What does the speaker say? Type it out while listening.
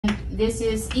this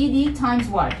is ED times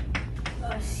what?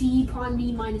 C prime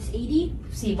D minus AD.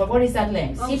 C, but what is that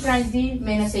length? Oh, C prime D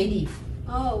minus AD.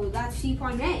 Oh, that's C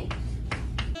prime A.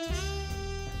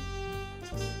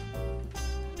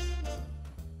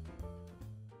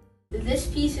 This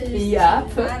piece is the same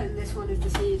as that, and this one is the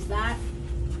same as that.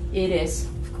 It is.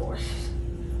 Of course.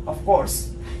 Of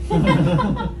course.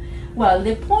 Well,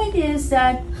 the point is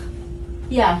that,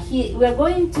 yeah, we're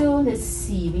going to, let's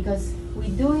see, because we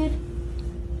do it.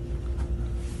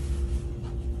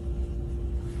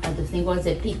 I have to think what's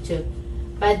the picture.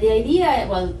 But the idea,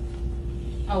 well,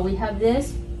 we have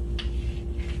this.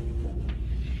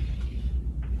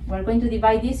 We're going to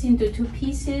divide this into two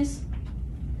pieces.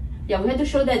 Yeah, we have to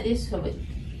show that this of it.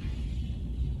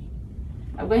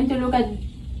 I'm going to look at,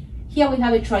 here we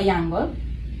have a triangle.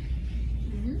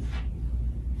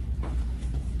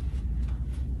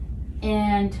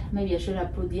 And maybe I should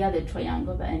have put the other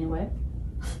triangle, but anyway.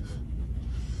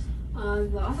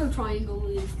 The other triangle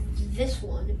is this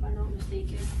one, if I'm not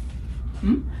mistaken.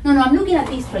 Hmm? No, I'm looking at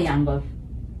this triangle.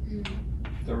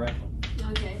 The red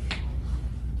one. Okay.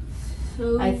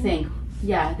 So I think.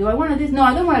 Yeah, do I want to this? No,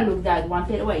 I don't want to look that one.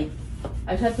 Wait,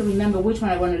 I just have to remember which one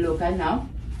I want to look at now.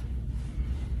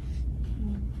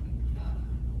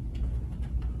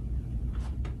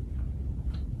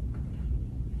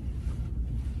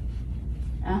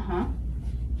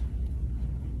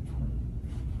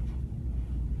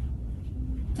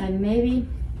 And maybe,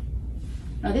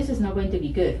 no, this is not going to be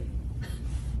good.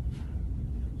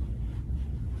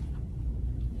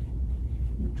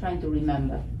 I'm trying to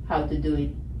remember how to do it.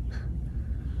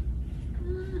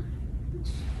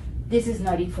 This is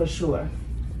not it for sure.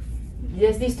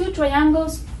 Yes, these two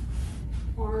triangles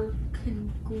are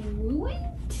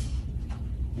congruent.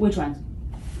 Which ones?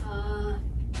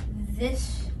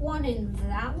 This one and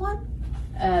that one.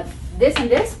 This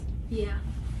and this? Yeah.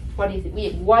 What do you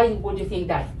think? Why would you think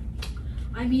that?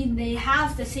 I mean, they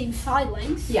have the same side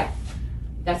lengths. Yeah,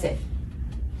 that's it.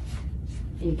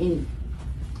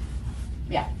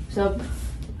 Yeah. So,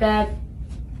 but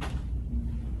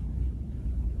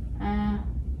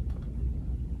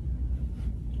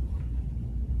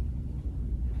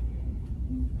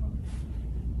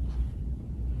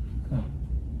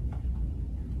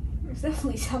there's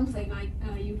definitely something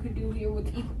you could do here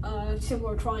with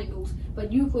similar triangles,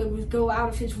 but Euclid would go out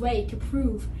of his way to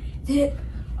prove that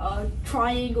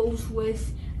triangles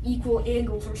with equal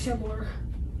angles are similar.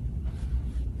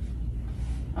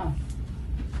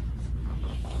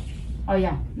 Oh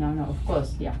yeah, no, of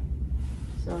course, yeah.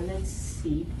 So let's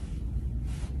see.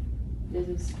 This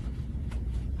is.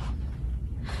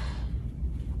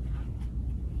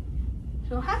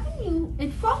 So how can you,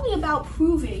 it's probably about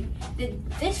proving that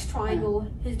this triangle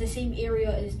is the same area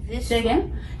as this. Say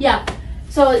again? Yeah,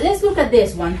 so let's look at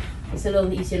this one. It's a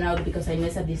little easier now because I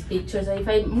messed up this picture. So if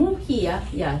I move here,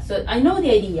 yeah, so I know the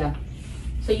idea.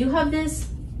 So you have this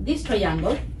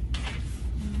triangle.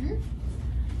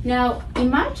 Now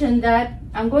imagine that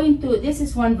I'm going to, this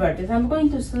is one vertex, I'm going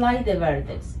to slide the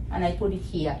vertex and I put it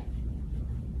here.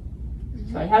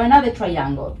 So I have another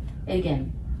triangle.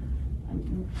 Again,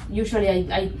 usually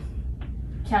I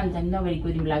can't, I'm not very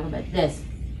good in black, but this.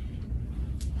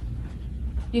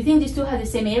 Do you think these two have the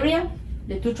same area?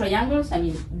 The two triangles? I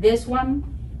mean, this one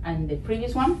and the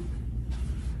previous one?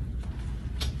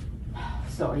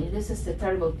 Sorry, this is a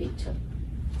terrible picture.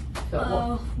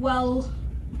 So, well,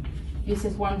 this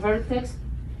is one vertex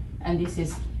and this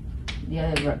is the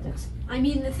other vertex. I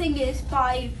mean, the thing is,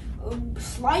 by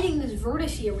sliding this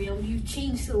vertex area, you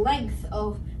change the length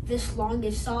of this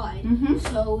longest side.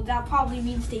 So that probably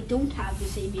means they don't have the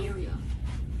same area.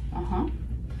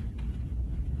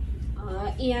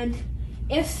 And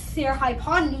if their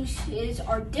hypotenuses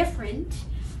are different,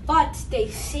 but they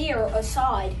share a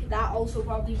side, that also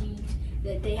probably means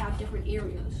that they have different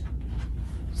areas.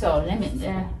 So let me,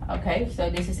 okay, so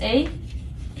this is A.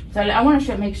 So I want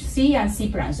to make C and C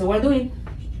prime. So we're doing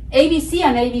ABC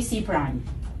and ABC prime.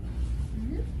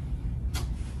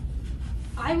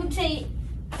 I would say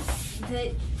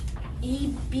that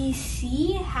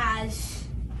ABC has,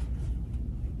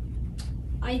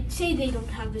 I'd say they don't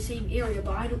have the same area,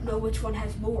 but I don't know which one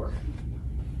has more.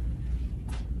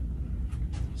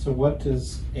 So what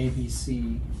does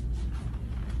ABC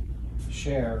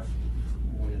share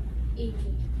with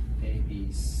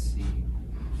ABC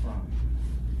prime?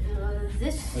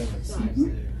 This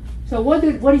side. So what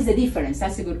is the difference?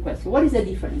 That's a good question. What is the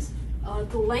difference?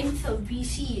 The length of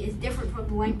BC is different from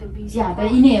the length of BC. Yeah,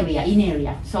 but in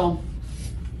area. So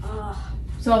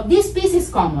so this piece is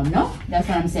common, no? That's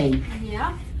what I'm saying.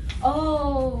 Yeah.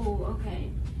 Oh, okay.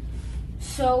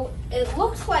 So it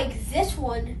looks like this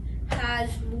one has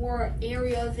more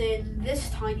area than this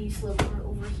tiny sliver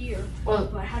over here. Well,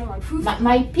 but how do I prove it?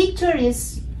 my picture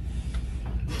is...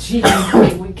 Gee,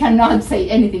 okay, we cannot say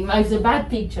anything. It's a bad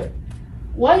picture.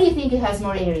 Why do you think it has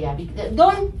more area?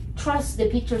 Don't trust the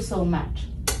picture so much.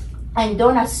 And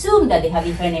don't assume that they have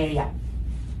different area.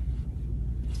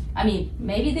 I mean,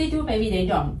 maybe they do, maybe they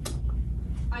don't.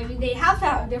 I mean, they have to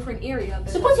have a different area.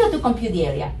 Suppose you have to compute the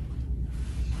area.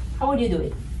 How would you do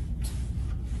it?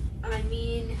 I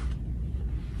mean,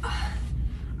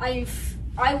 I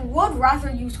would rather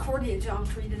use coordinate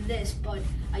geometry than this, but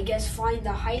I guess find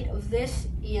the height of this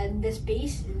and this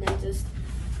base, and then just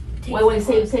take Wait,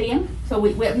 say again? So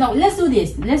no, let's do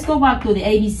this. Let's go back to the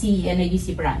ABC and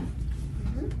ABC prime.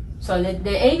 So the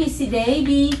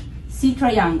ABC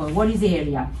triangle, what is the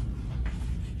area?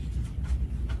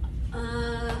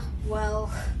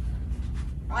 Well,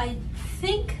 I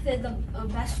think that the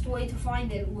best way to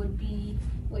find it would be,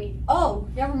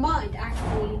 never mind,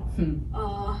 actually.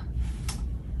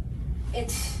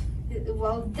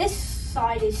 Well, this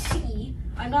side is C.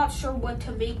 I'm not sure what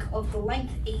to make of the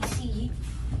length AC,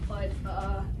 but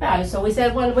Right, so we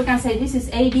said, well, we can say this is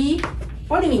AB.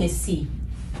 What do you mean is C?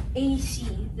 AC,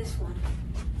 this one.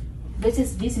 This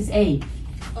is A.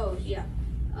 Oh, yeah.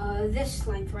 This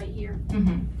length right here.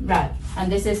 Right,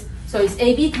 and this is, so it's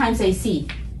AB times AC.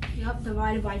 Yep,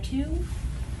 divided by 2.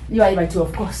 Divided by 2,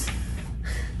 of course.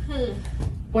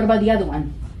 What about the other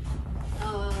one?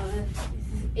 This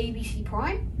is ABC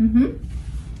prime.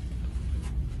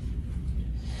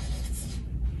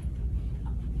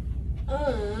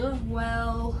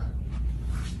 Well,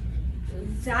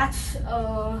 that's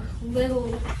a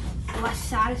little less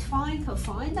satisfying to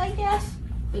find, I guess,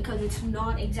 because it's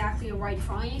not exactly a right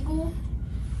triangle.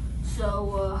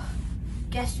 So,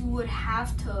 guess you would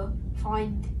have to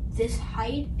find this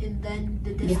height and then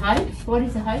the distance. The height? What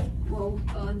is the height? Well,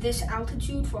 this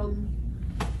altitude from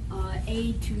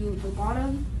A to the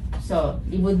bottom. So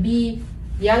it would be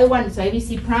the other one. So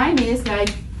ABC prime is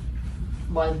like,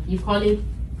 well, you call it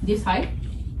this height.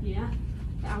 Yeah,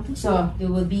 the altitude. So it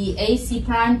will be AC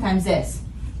prime times S.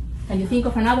 Can you think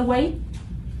of another way?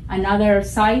 Another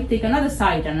side, take another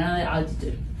side and another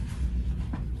altitude.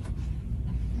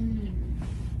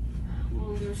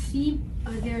 Well,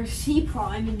 there's C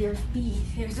prime and there's B.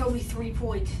 There's only 3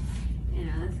 points in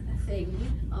a thing.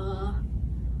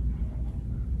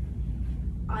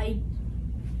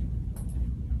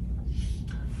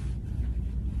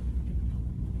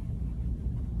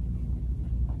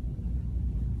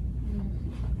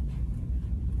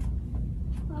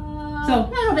 So,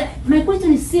 no, but my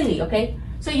question is silly, okay?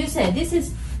 So you said this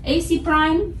is AC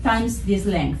prime times this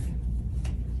length.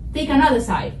 Take another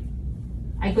side.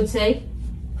 I could say,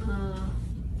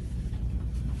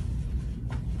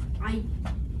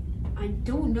 I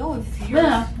don't know if there's...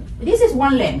 no, this is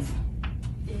one length.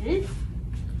 Eh?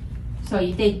 So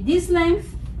you take this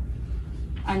length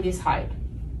and this height.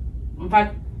 In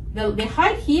fact, the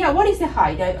height here, what is the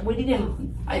height? I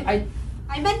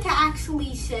meant to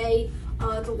actually say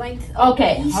the length of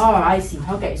okay, each oh, I see.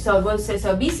 Okay, so we'll say,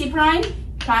 so BC prime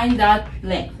times that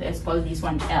length. Let's call this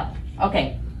one L.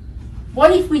 Okay,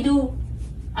 what if we do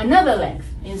another length?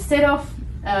 Instead of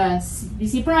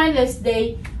BC prime, let's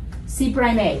say C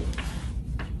prime A.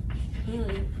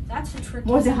 That's a tricky.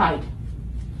 What's the height?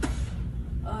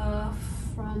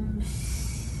 From...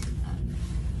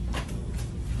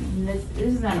 This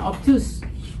is an obtuse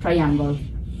triangle.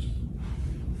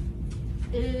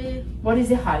 What is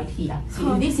the height here?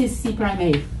 See, this is C prime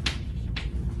A.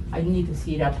 I need to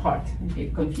see that part if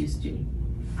it confused you.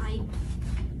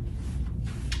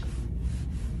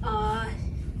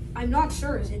 I'm not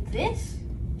sure. Is it this?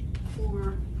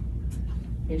 Or...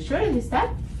 You sure it is that?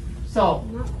 So,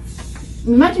 No.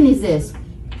 imagine it's this.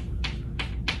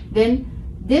 Then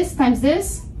this times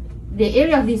this, the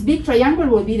area of this big triangle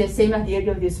will be the same as the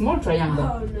area of this small triangle.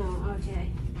 Oh no,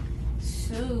 okay.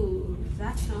 So,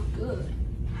 that's not good.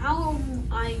 How am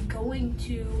I going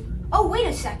to... Oh, wait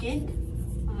a second.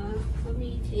 Let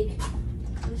me take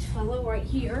this fellow right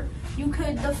here. You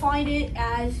could define it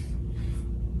as...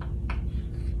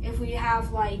 If we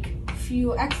have like a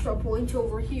few extra points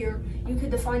over here, you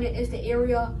could define it as the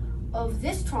area of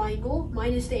this triangle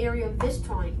minus the area of this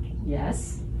triangle.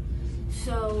 Yes.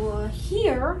 So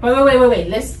here... Wait.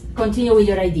 Let's continue with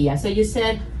your idea. So you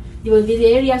said it will be the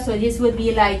area, so this would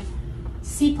be like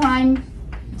C prime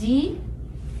D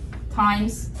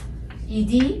times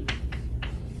ED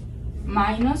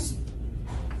minus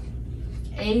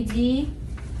AD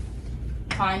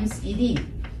times ED.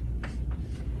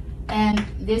 And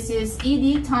this is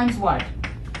ED times what?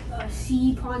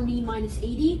 C prime D minus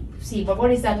AD. C, but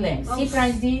what is that length? C Oh,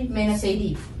 prime D minus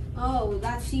AD. Oh,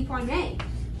 that's C prime A.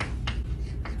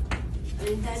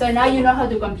 And then So now you know how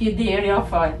to compute the area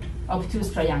of a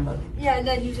obtuse triangle. Yeah, and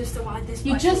then you just divide this.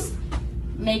 You by just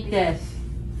make this,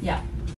 yeah.